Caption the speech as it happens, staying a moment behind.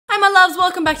my loves,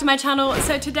 welcome back to my channel.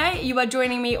 So today you are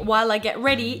joining me while I get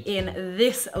ready in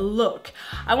this look.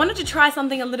 I wanted to try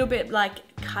something a little bit like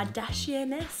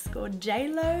Kardashian-esque or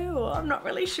J-Lo, or I'm not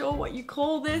really sure what you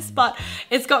call this, but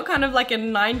it's got kind of like a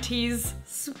 90s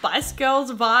Spice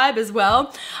Girls vibe as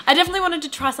well. I definitely wanted to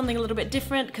try something a little bit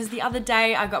different because the other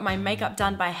day I got my makeup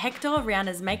done by Hector,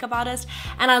 Rihanna's makeup artist,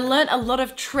 and I learned a lot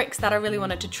of tricks that I really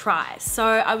wanted to try. So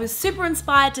I was super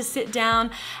inspired to sit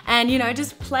down and, you know,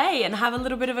 just play and have a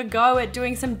little bit of a go at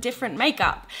doing some different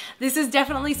makeup. This is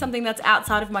definitely something that's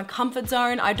outside of my comfort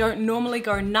zone. I don't normally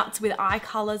go nuts with eye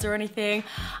colors or anything.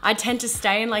 I tend to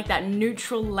stay in like that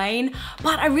neutral lane,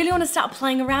 but I really want to start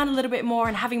playing around a little bit more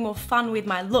and having more fun with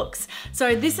my looks.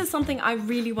 So this is something I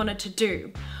really wanted to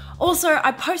do. Also,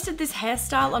 I posted this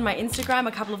hairstyle on my Instagram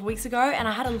a couple of weeks ago and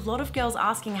I had a lot of girls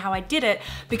asking how I did it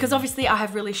because obviously I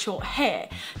have really short hair.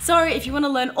 So if you want to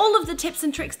learn all of the tips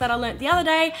and tricks that I learned the other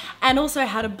day and also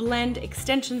how to blend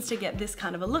extensions to get this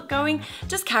kind of a look going,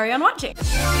 just carry on watching.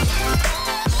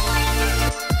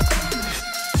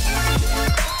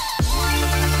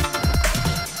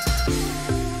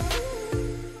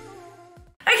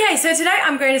 Okay, so today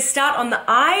I'm going to start on the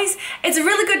eyes. It's a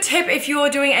really good tip if you're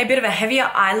doing a bit of a heavier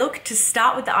eye look to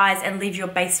start with the eyes and leave your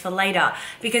base for later.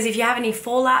 Because if you have any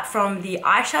fallout from the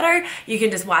eyeshadow, you can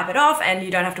just wipe it off and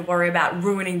you don't have to worry about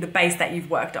ruining the base that you've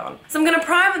worked on. So I'm gonna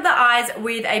prime the eyes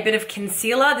with a bit of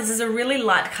concealer. This is a really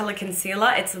light color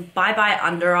concealer. It's a Bye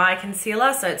Undereye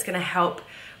concealer, so it's gonna help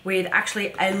with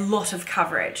actually a lot of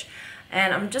coverage.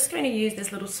 And I'm just going to use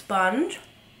this little sponge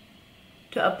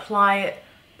to apply it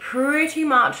pretty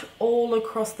much all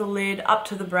across the lid, up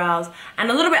to the brows, and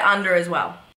a little bit under as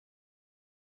well.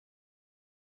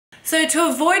 So to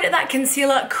avoid that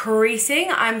concealer creasing,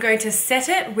 I'm going to set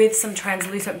it with some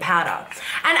translucent powder.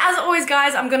 And as always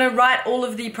guys, I'm going to write all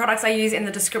of the products I use in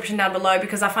the description down below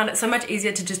because I find it so much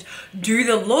easier to just do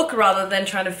the look rather than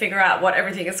trying to figure out what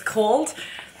everything is called.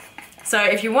 So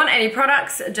if you want any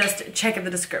products, just check in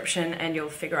the description and you'll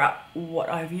figure out what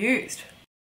I've used.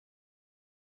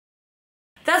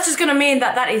 That's just gonna mean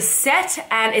that that is set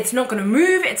and it's not gonna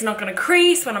move, it's not gonna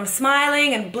crease when I'm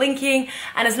smiling and blinking,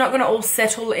 and it's not gonna all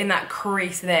settle in that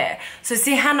crease there. So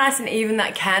see how nice and even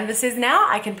that canvas is now?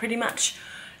 I can pretty much,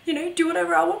 you know, do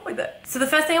whatever I want with it. So the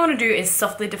first thing I want to do is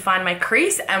softly define my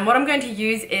crease, and what I'm going to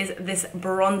use is this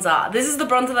bronzer. This is the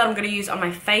bronzer that I'm going to use on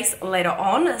my face later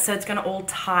on, so it's going to all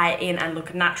tie in and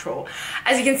look natural.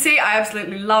 As you can see, I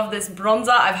absolutely love this bronzer.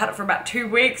 I've had it for about 2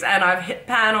 weeks and I've hit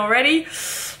pan already,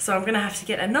 so I'm going to have to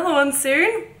get another one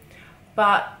soon.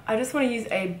 But I just want to use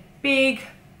a big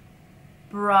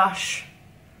brush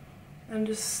and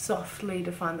just softly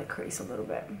define the crease a little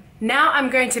bit. Now I'm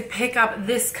going to pick up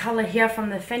this color here from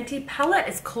the Fenty palette.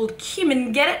 It's called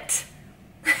Come Get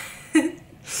It.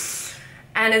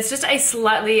 And it's just a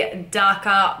slightly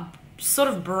darker, sort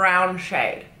of brown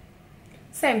shade.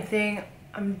 Same thing,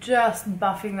 I'm just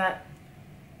buffing that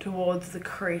towards the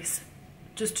crease,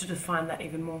 just to define that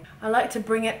even more. I like to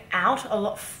bring it out a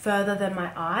lot further than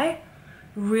my eye.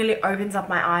 Really opens up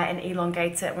my eye and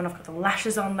elongates it when I've got the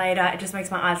lashes on later. It just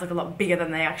makes my eyes look a lot bigger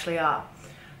than they actually are.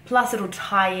 Plus it'll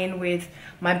tie in with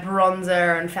my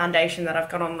bronzer and foundation that I've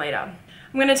got on later.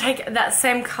 I'm going to take that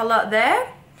same color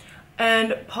there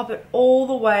and pop it all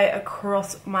the way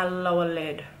across my lower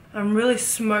lid. I'm really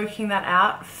smoking that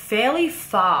out fairly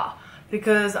far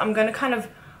because I'm going to kind of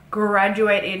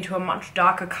graduate into a much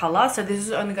darker color, so this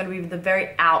is only going to be the very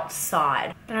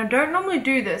outside. And I don't normally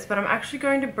do this, but I'm actually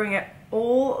going to bring it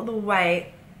all the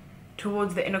way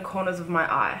towards the inner corners of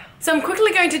my eye. So I'm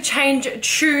quickly going to change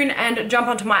tune and jump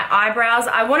onto my eyebrows.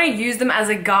 I want to use them as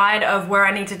a guide of where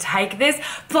I need to take this.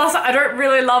 Plus, I don't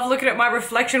really love looking at my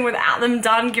reflection without them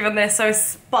done, given they're so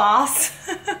sparse.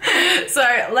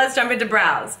 So let's jump into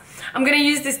brows. I'm going to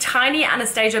use this tiny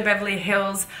Anastasia Beverly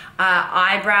Hills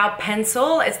eyebrow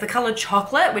pencil. It's the color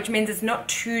chocolate, which means it's not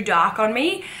too dark on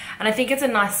me, and I think it's a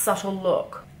nice subtle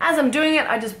look. As I'm doing it,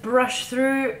 I just brush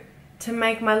through to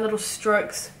make my little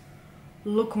strokes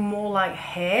look more like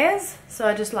hairs. So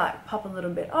I just like pop a little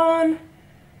bit on,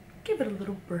 give it a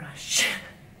little brush.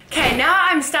 Okay, now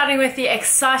I'm starting with the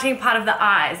exciting part of the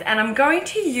eyes, and I'm going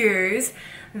to use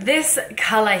this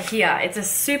color here. It's a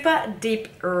super deep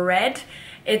red.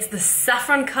 It's the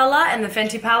saffron color in the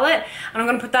Fenty palette, and I'm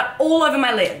gonna put that all over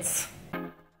my lids.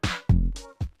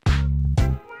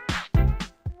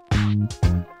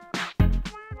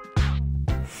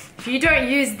 If you don't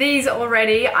use these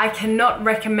already, I cannot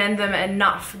recommend them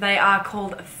enough. They are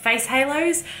called face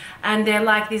halos, and they're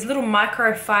like these little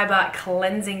microfiber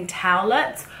cleansing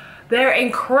towelettes. They're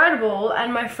incredible,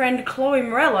 and my friend Chloe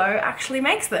Morello actually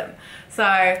makes them. So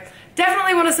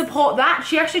definitely want to support that.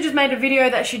 She actually just made a video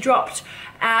that she dropped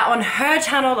on her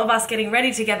channel of us getting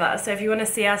ready together. So if you want to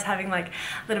see us having like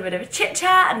a little bit of a chit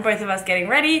chat and both of us getting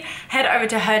ready, head over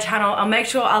to her channel. I'll make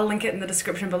sure I'll link it in the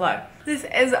description below. This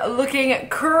is looking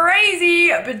crazy,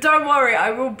 but don't worry,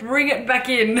 I will bring it back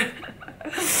in.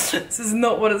 This is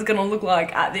not what it's gonna look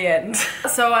like at the end.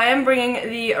 So I am bringing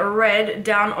the red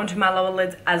down onto my lower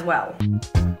lids as well.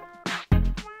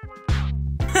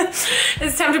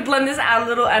 It's time to blend this out a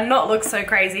little and not look so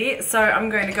crazy. So I'm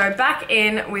going to go back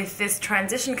in with this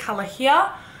transition color here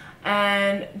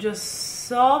and just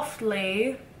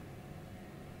softly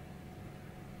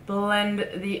blend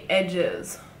the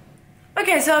edges.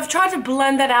 Okay, so I've tried to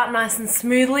blend that out nice and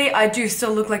smoothly. I do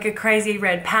still look like a crazy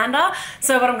red panda.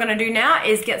 So what I'm gonna do now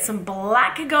is get some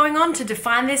black going on to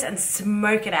define this and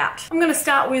smoke it out. I'm gonna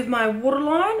start with my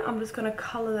waterline. I'm just gonna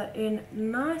color that in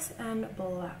nice and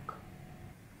black.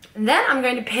 And then I'm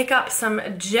going to pick up some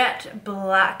jet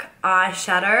black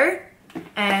eyeshadow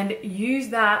and use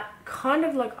that kind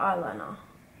of like eyeliner.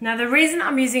 Now the reason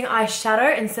I'm using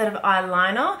eyeshadow instead of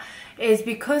eyeliner is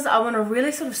because I want to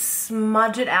really sort of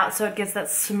smudge it out so it gets that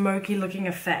smoky looking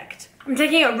effect. I'm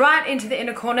taking it right into the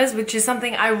inner corners, which is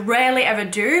something I rarely ever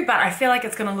do, but I feel like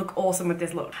it's going to look awesome with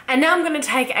this look. And now I'm going to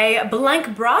take a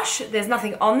blank brush. There's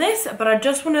nothing on this, but I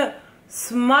just want to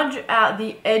smudge out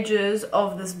the edges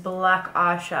of this black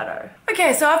eyeshadow.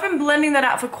 Okay, so I've been blending that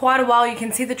out for quite a while. You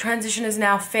can see the transition is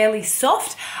now fairly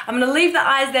soft. I'm gonna leave the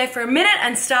eyes there for a minute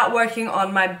and start working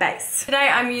on my base. Today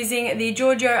I'm using the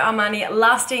Giorgio Armani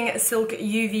Lasting Silk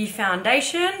UV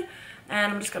Foundation,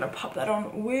 and I'm just gonna pop that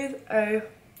on with a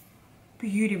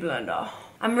beauty blender.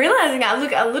 I'm realizing I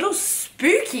look a little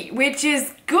spooky, which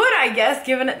is good, I guess,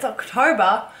 given it's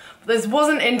October. This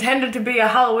wasn't intended to be a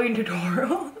Halloween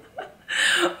tutorial.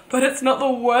 But it's not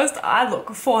the worst eye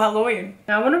look for Halloween.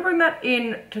 Now I want to bring that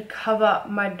in to cover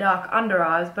my dark under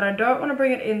eyes, but I don't want to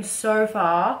bring it in so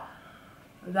far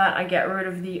that I get rid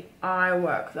of the eye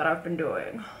work that I've been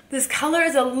doing. This color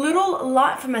is a little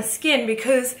light for my skin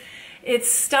because it's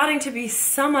starting to be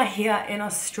summer here in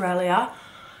Australia,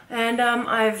 and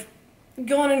I've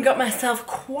gone and got myself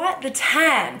quite the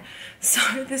tan.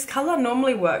 So this color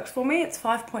normally works for me. It's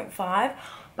 5.5.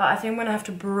 But I think I'm gonna have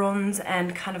to bronze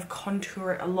and kind of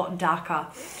contour it a lot darker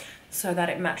so that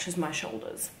it matches my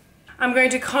shoulders. I'm going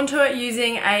to contour it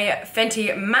using a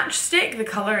Fenty matchstick. The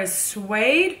color is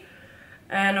Suede.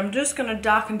 And I'm just gonna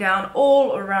darken down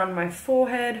all around my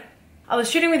forehead. I was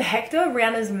shooting with Hector,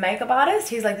 Rihanna's makeup artist.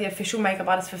 He's like the official makeup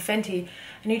artist for Fenty.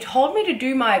 And he told me to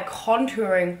do my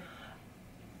contouring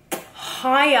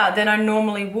higher than I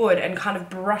normally would and kind of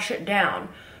brush it down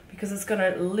because it's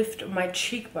gonna lift my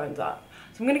cheekbones up.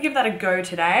 So I'm gonna give that a go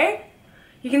today.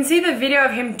 You can see the video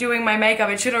of him doing my makeup.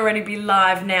 It should already be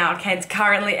live now. Kane's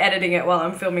currently editing it while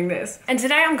I'm filming this. And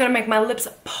today I'm gonna make my lips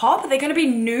pop. They're gonna be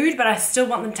nude, but I still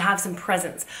want them to have some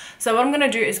presence. So what I'm gonna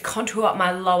do is contour up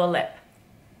my lower lip.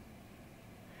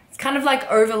 It's kind of like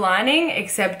overlining,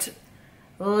 except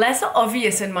less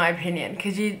obvious in my opinion,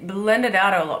 because you blend it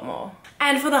out a lot more.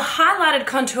 And for the highlighted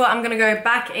contour, I'm gonna go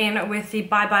back in with the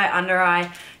Bye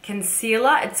Undereye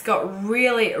concealer. It's got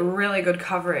really, really good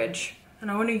coverage. And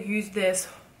I wanna use this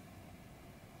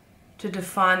to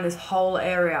define this whole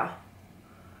area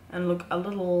and look a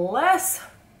little less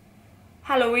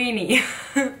Halloween-y.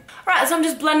 Alright, so I'm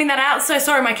just blending that out. So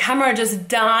sorry, my camera just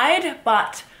died,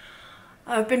 but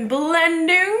I've been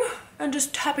blending and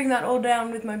just tapping that all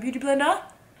down with my beauty blender.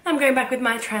 I'm going back with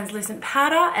my translucent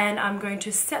powder and I'm going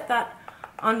to set that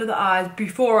under the eyes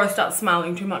before I start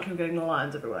smiling too much and getting the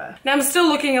lines everywhere. Now I'm still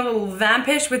looking a little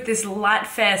vampish with this light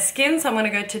fair skin, so I'm gonna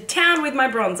go to town with my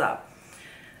bronzer.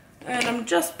 And I'm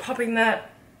just popping that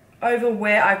over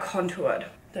where I contoured.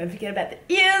 Don't forget about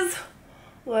the ears,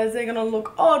 otherwise they're gonna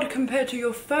look odd compared to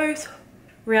your face.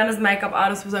 Rihanna's makeup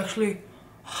artist was actually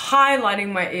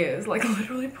highlighting my ears, like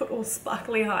literally put all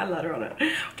sparkly highlighter on it,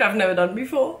 which I've never done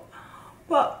before.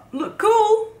 But look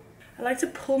cool. I like to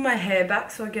pull my hair back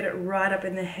so I get it right up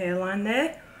in the hairline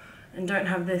there and don't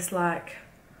have this like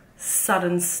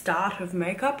sudden start of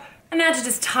makeup. And now to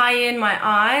just tie in my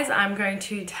eyes, I'm going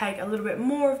to take a little bit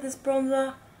more of this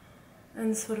bronzer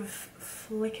and sort of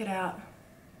flick it out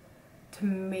to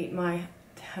meet my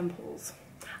temples.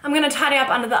 I'm going to tidy up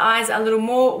under the eyes a little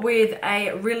more with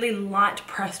a really light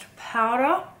pressed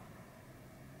powder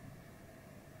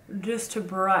just to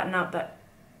brighten up that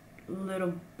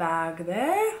little bag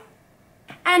there.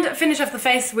 And finish off the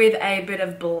face with a bit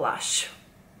of blush.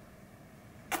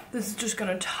 This is just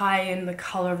going to tie in the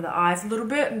colour of the eyes a little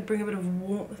bit and bring a bit of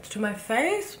warmth to my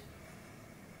face.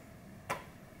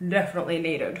 Definitely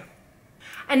needed.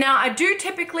 And now I do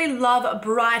typically love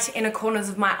bright inner corners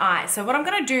of my eye. So what I'm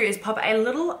going to do is pop a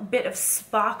little bit of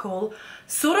sparkle,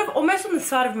 sort of almost on the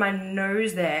side of my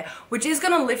nose there, which is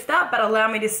going to lift that but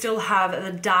allow me to still have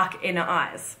the dark inner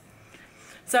eyes.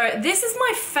 So this is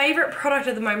my favorite product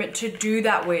at the moment to do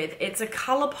that with. It's a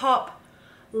Colourpop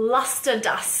Lustre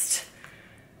Dust.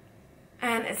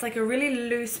 And it's like a really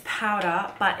loose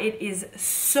powder, but it is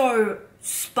so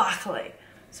sparkly.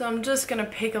 So I'm just going to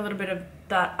pick a little bit of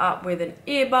that up with an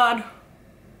earbud.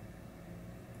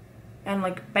 And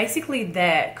like basically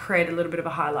there, create a little bit of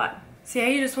a highlight. See how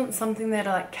you just want something there to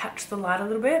like catch the light a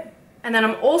little bit? And then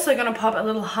I'm also going to pop a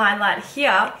little highlight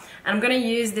here. And I'm going to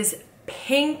use this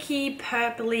pinky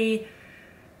purpley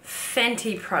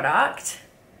Fenty product.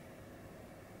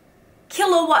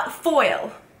 Killawat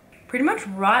Foil. Pretty much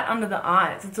right under the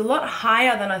eyes. It's a lot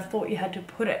higher than I thought you had to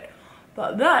put it.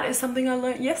 But that is something I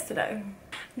learnt yesterday.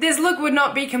 This look would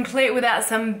not be complete without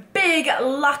some big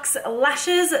luxe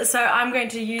lashes, so I'm going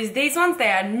to use these ones. They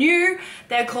are new,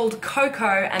 they're called Coco,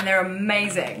 and they're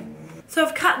amazing. So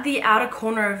I've cut the outer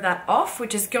corner of that off,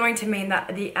 which is going to mean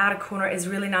that the outer corner is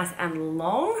really nice and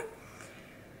long.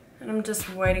 And I'm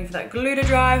just waiting for that glue to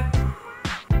dry.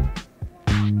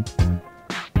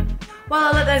 While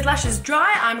I let those lashes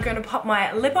dry, I'm going to pop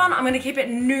my lip on. I'm going to keep it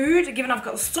nude, given I've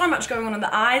got so much going on in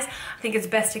the eyes. I think it's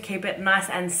best to keep it nice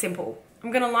and simple. I'm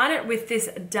going to line it with this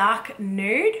dark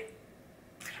nude.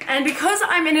 And because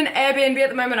I'm in an Airbnb at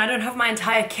the moment, I don't have my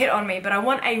entire kit on me, but I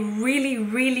want a really,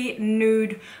 really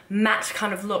nude matte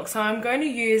kind of look. So I'm going to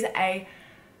use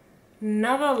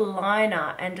another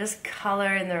liner and just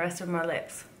color in the rest of my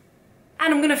lips.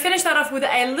 And I'm going to finish that off with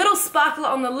a little sparkler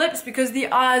on the lips because the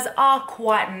eyes are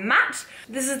quite matte.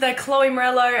 This is the Chloe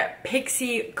Morello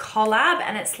Pixi collab,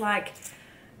 and it's like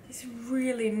this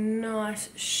really nice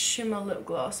shimmer lip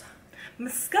gloss.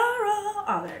 Mascara.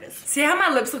 Oh, there it is. See how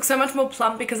my lips look so much more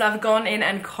plump because I've gone in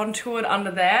and contoured under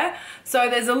there? So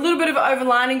there's a little bit of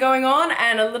overlining going on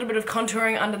and a little bit of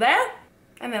contouring under there.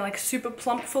 And they're like super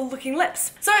plump, full looking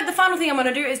lips. So the final thing I'm going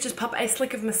to do is just pop a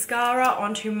slick of mascara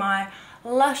onto my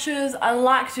lashes. I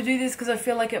like to do this because I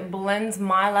feel like it blends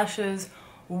my lashes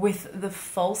with the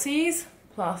falsies.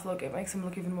 Plus, look, it makes them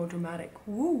look even more dramatic.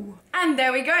 Woo. And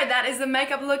there we go. That is the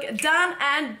makeup look done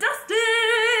and dusted.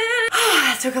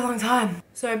 It took a long time.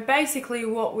 So basically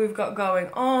what we've got going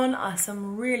on are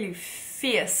some really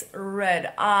fierce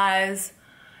red eyes.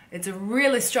 It's a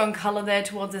really strong color there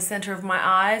towards the center of my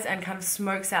eyes and kind of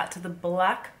smokes out to the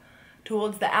black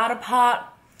towards the outer part.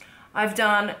 I've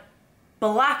done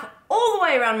black all the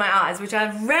way around my eyes, which I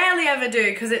rarely ever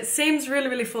do because it seems really,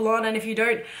 really full on, and if you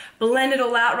don't blend it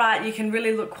all out right, you can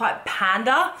really look quite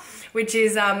panda, which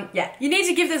is, yeah, you need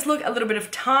to give this look a little bit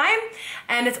of time,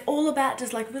 and it's all about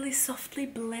just like really softly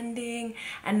blending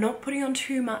and not putting on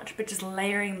too much, but just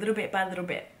layering little bit by little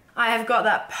bit. I have got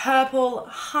that purple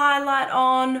highlight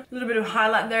on, a little bit of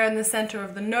highlight there in the center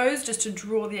of the nose just to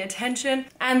draw the attention,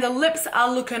 and the lips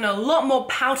are looking a lot more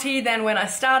pouty than when I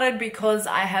started because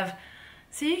I have,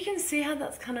 so you can see how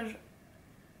that's kind of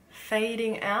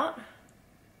fading out.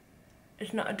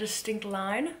 It's not a distinct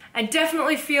line. I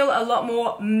definitely feel a lot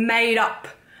more made up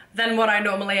than what I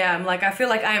normally am. Like I feel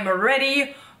like I am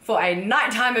ready for a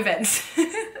nighttime event.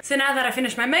 So now that I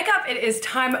finished my makeup, it is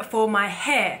time for my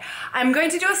hair. I'm going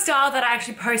to do a style that I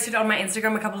actually posted on my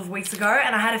Instagram a couple of weeks ago,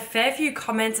 and I had a fair few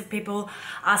comments of people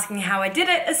asking how I did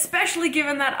it, especially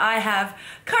given that I have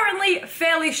currently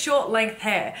fairly short length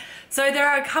hair. So there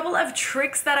are a couple of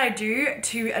tricks that I do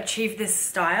to achieve this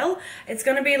style. It's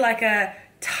gonna be like a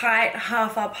tight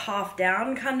half up half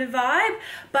down kind of vibe,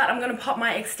 but I'm gonna pop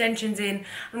my extensions in.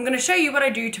 I'm gonna show you what I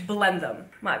do to blend them.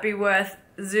 Might be worth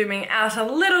zooming out a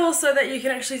little so that you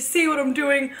can actually see what I'm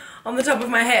doing on the top of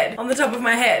my head, on the top of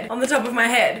my head, on the top of my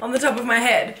head, on the top of my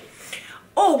head.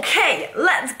 Okay,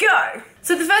 let's go.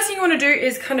 So the first thing you want to do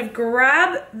is kind of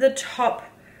grab the top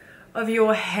of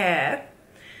your hair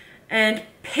and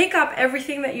pick up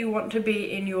everything that you want to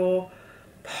be in your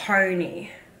pony.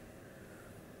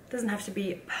 Doesn't have to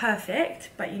be perfect,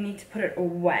 but you need to put it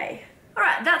away.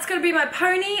 Alright, that's going to be my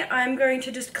pony. I'm going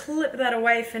to just clip that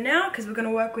away for now because we're going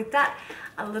to work with that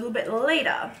a little bit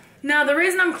later. Now the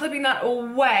reason I'm clipping that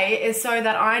away is so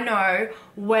that I know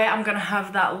where I'm going to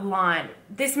have that line.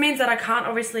 This means that I can't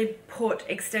obviously put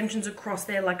extensions across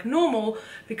there like normal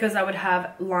because I would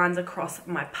have lines across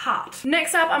my part.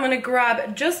 Next up, I'm going to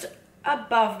grab just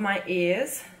above my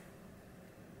ears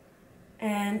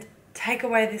and take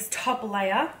away this top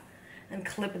layer and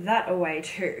clip that away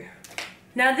too.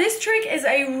 Now this trick is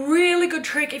a really good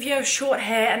trick if you have short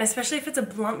hair, and especially if it's a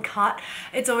blunt cut.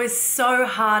 It's always so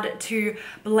hard to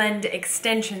blend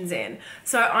extensions in.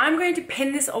 So I'm going to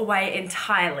pin this away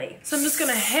entirely. So I'm just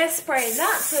going to hairspray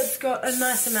that so it's got a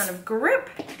nice amount of grip.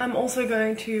 I'm also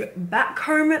going to back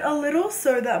comb it a little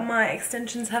so that my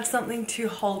extensions have something to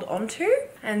hold onto.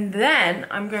 And then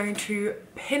I'm going to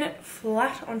pin it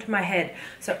flat onto my head.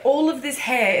 So all of this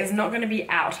hair is not going to be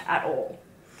out at all.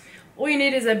 All you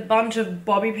need is a bunch of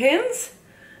bobby pins,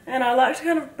 and I like to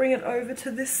kind of bring it over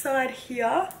to this side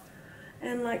here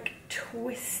and like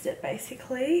twist it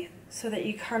basically so that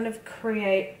you kind of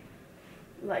create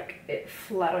like it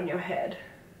flat on your head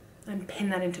and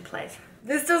pin that into place.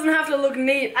 This doesn't have to look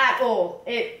neat at all.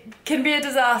 It can be a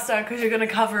disaster because you're going to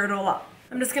cover it all up.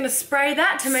 I'm just going to spray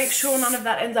that to make sure none of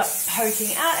that ends up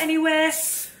poking out anywhere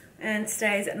and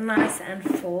stays nice and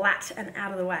flat and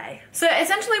out of the way. So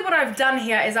essentially what I've done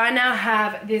here is I now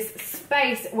have this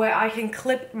space where I can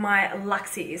clip my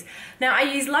Luxys. Now I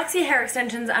use Luxy hair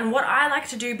extensions, and what I like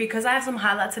to do, because I have some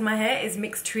highlights in my hair, is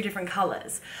mix two different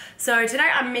colors. So today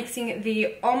I'm mixing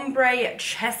the Ombre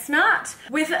Chestnut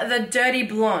with the Dirty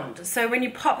Blonde. So when you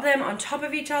pop them on top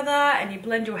of each other and you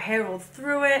blend your hair all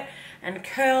through it and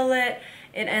curl it,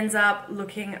 it ends up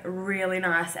looking really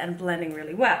nice and blending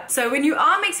really well. So when you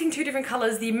are mixing two different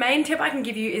colors, the main tip I can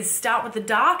give you is start with the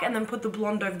dark and then put the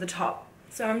blonde over the top.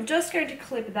 So I'm just going to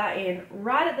clip that in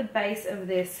right at the base of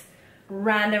this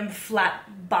random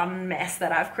flat bun mess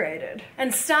that I've created.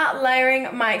 And start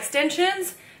layering my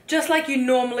extensions just like you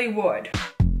normally would.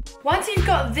 Once you've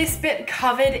got this bit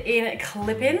covered in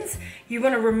clip-ins, you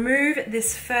want to remove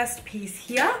this first piece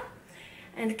here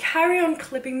and carry on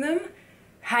clipping them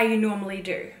how you normally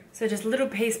do. So just little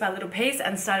piece by little piece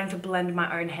and starting to blend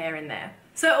my own hair in there.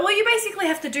 So all you basically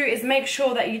have to do is make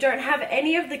sure that you don't have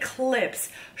any of the clips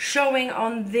showing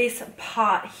on this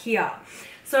part here.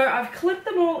 So I've clipped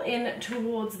them all in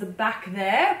towards the back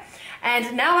there,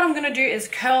 and now what I'm going to do is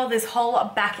curl this whole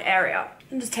back area.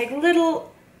 And just take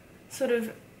little sort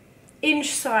of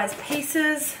inch size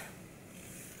pieces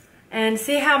and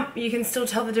see how you can still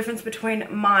tell the difference between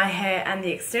my hair and the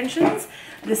extensions.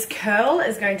 This curl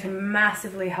is going to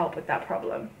massively help with that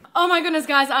problem. Oh my goodness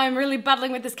guys, I'm really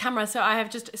battling with this camera, so I have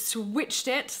just switched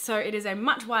it so it is a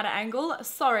much wider angle.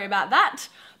 Sorry about that,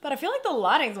 but I feel like the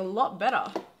lighting's a lot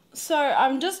better. So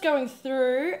I'm just going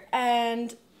through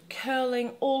and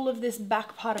curling all of this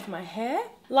back part of my hair.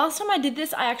 Last time I did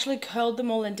this, I actually curled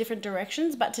them all in different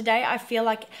directions, but today I feel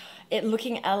like it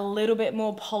looking a little bit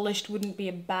more polished wouldn't be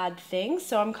a bad thing.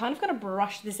 So I'm kind of gonna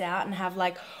brush this out and have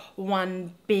like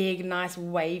one big, nice,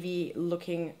 wavy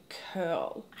looking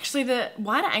curl. Actually, the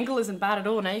wider angle isn't bad at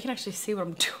all. Now you can actually see what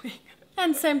I'm doing.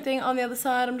 And same thing on the other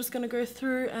side, I'm just gonna go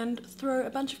through and throw a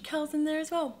bunch of curls in there as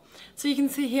well. So you can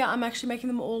see here, I'm actually making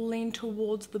them all lean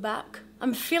towards the back.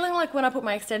 I'm feeling like when I put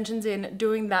my extensions in,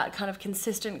 doing that kind of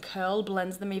consistent curl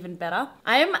blends them even better.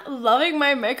 I am loving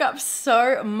my makeup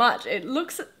so much. It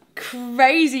looks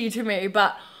crazy to me,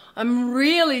 but I'm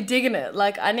really digging it.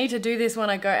 Like, I need to do this when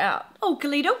I go out.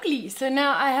 Oakley dokley. So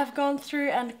now I have gone through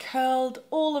and curled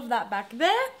all of that back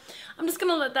there. I'm just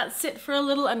gonna let that sit for a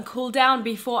little and cool down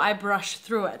before I brush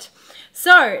through it.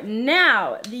 So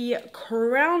now the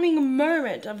crowning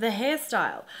moment of the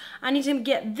hairstyle. I need to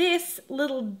get this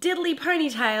little diddly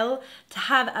ponytail to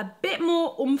have a bit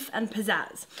more oomph and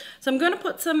pizzazz. So I'm going to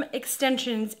put some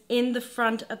extensions in the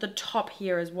front at the top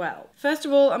here as well. First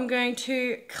of all, I'm going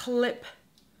to clip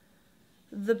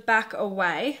the back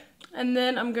away, and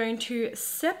then I'm going to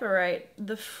separate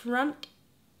the front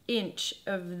inch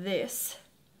of this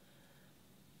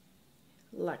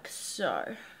like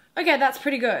so. Okay, that's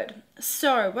pretty good.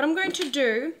 So what I'm going to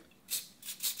do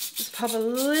is pop a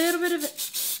little bit of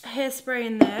hairspray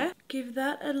in there. Give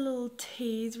that a little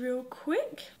tease real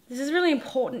quick. This is really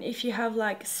important if you have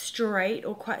like straight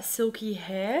or quite silky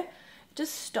hair. It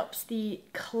just stops the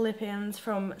clip-ins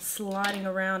from sliding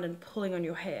around and pulling on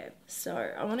your hair.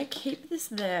 So I want to keep this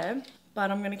there,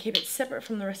 but I'm going to keep it separate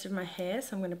from the rest of my hair,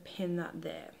 so I'm going to pin that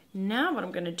there. Now what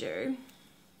I'm going to do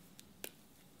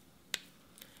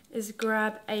is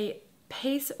grab a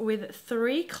piece with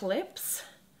 3 clips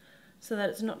so that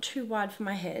it's not too wide for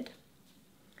my head,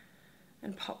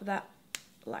 and pop that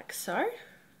like so.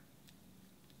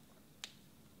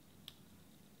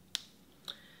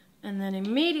 And then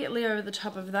immediately over the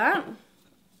top of that,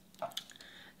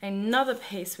 another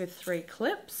piece with 3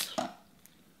 clips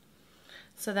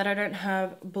so that I don't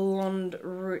have blonde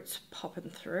roots popping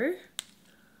through,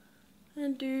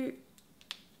 and do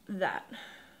that.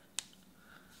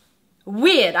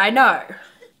 Weird, I know.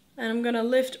 And I'm gonna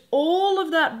lift all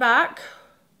of that back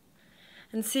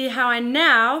and see how I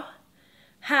now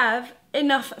have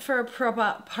enough for a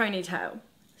proper ponytail.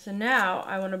 So now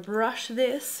I want to brush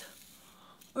this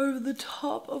over the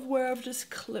top of where I've just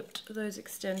clipped those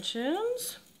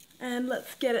extensions. And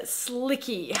let's get it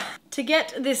slicky. To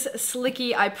get this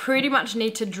slicky, I pretty much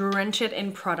need to drench it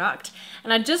in product.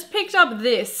 And I just picked up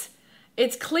this.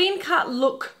 It's Clean Cut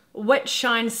Look Wet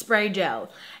Shine Spray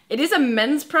Gel. It is a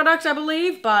men's product, I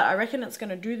believe, but I reckon it's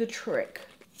gonna do the trick.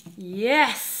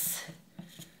 Yes!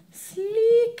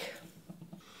 Sleek.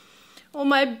 Oh,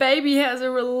 my baby hairs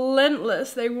are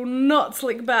relentless. They will not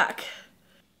slick back.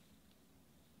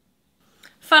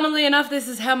 Funnily enough, this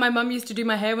is how my mum used to do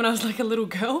my hair when I was like a little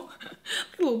girl.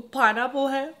 A little pineapple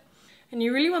hair. And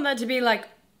you really want that to be like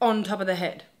on top of the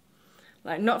head.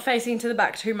 Like not facing to the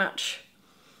back too much.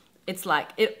 It's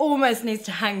like, it almost needs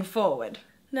to hang forward.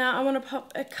 Now I want to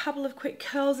pop a couple of quick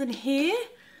curls in here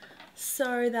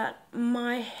so that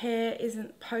my hair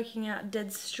isn't poking out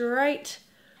dead straight.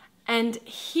 And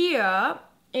here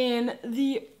in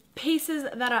the pieces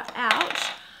that are out,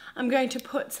 I'm going to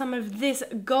put some of this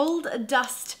Gold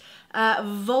Dust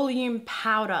volume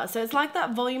powder. So it's like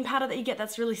that volume powder that you get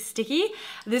that's really sticky.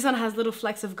 This one has little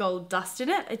flecks of gold dust in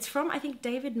it. It's from, I think,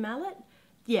 David Mallet.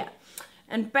 Yeah.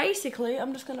 And basically,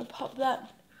 I'm just going to pop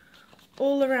that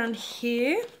all around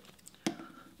here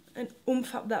and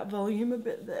oomph up that volume a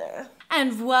bit there.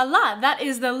 And voila, that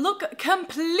is the look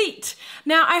complete.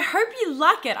 Now, I hope you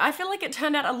like it. I feel like it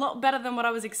turned out a lot better than what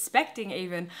I was expecting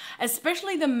even,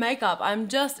 especially the makeup. I'm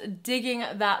just digging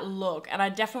that look, and I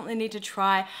definitely need to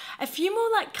try a few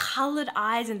more like colored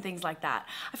eyes and things like that.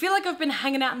 I feel like I've been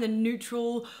hanging out in the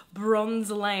neutral bronze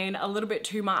lane a little bit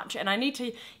too much, and I need to,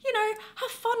 you know,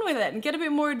 have fun with it and get a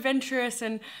bit more adventurous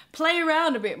and play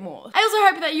around a bit more. I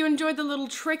also hope that you enjoyed the little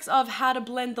tricks of how to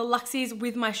blend the Luxys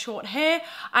with my short hair.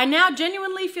 I now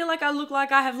genuinely feel like I look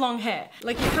like I have long hair.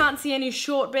 Like you can't see any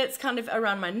short bits kind of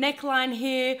around my neckline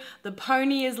here. The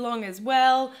pony is long as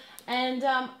well. And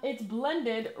it's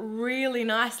blended really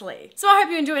nicely. So I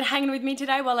hope you enjoyed hanging with me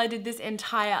today while I did this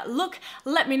entire look.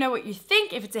 Let me know what you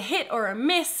think, if it's a hit or a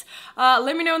miss.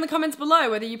 Let me know in the comments below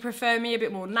whether you prefer me a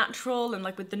bit more natural and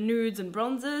like with the nudes and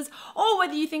bronzers, or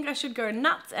whether you think I should go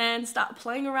nuts and start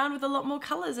playing around with a lot more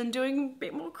colors and doing a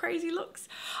bit more crazy looks.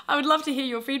 I would love to hear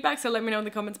your feedback, so let me know in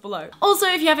the comments below. Also,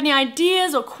 if you have any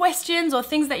ideas or questions or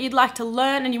things that you'd like to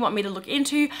learn and you want me to look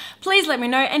into, please let me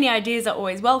know. Any ideas are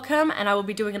always welcome, and I will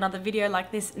be doing another video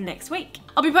like this next week.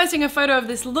 I'll be posting a photo of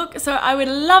this look, so I would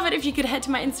love it if you could head to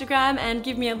my Instagram and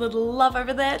give me a little love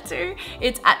over there too.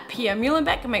 It's at Pia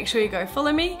Muhlenbeck. Make sure you go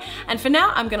follow me. And for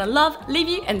now, I'm gonna leave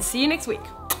you, and see you next week.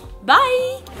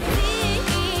 Bye!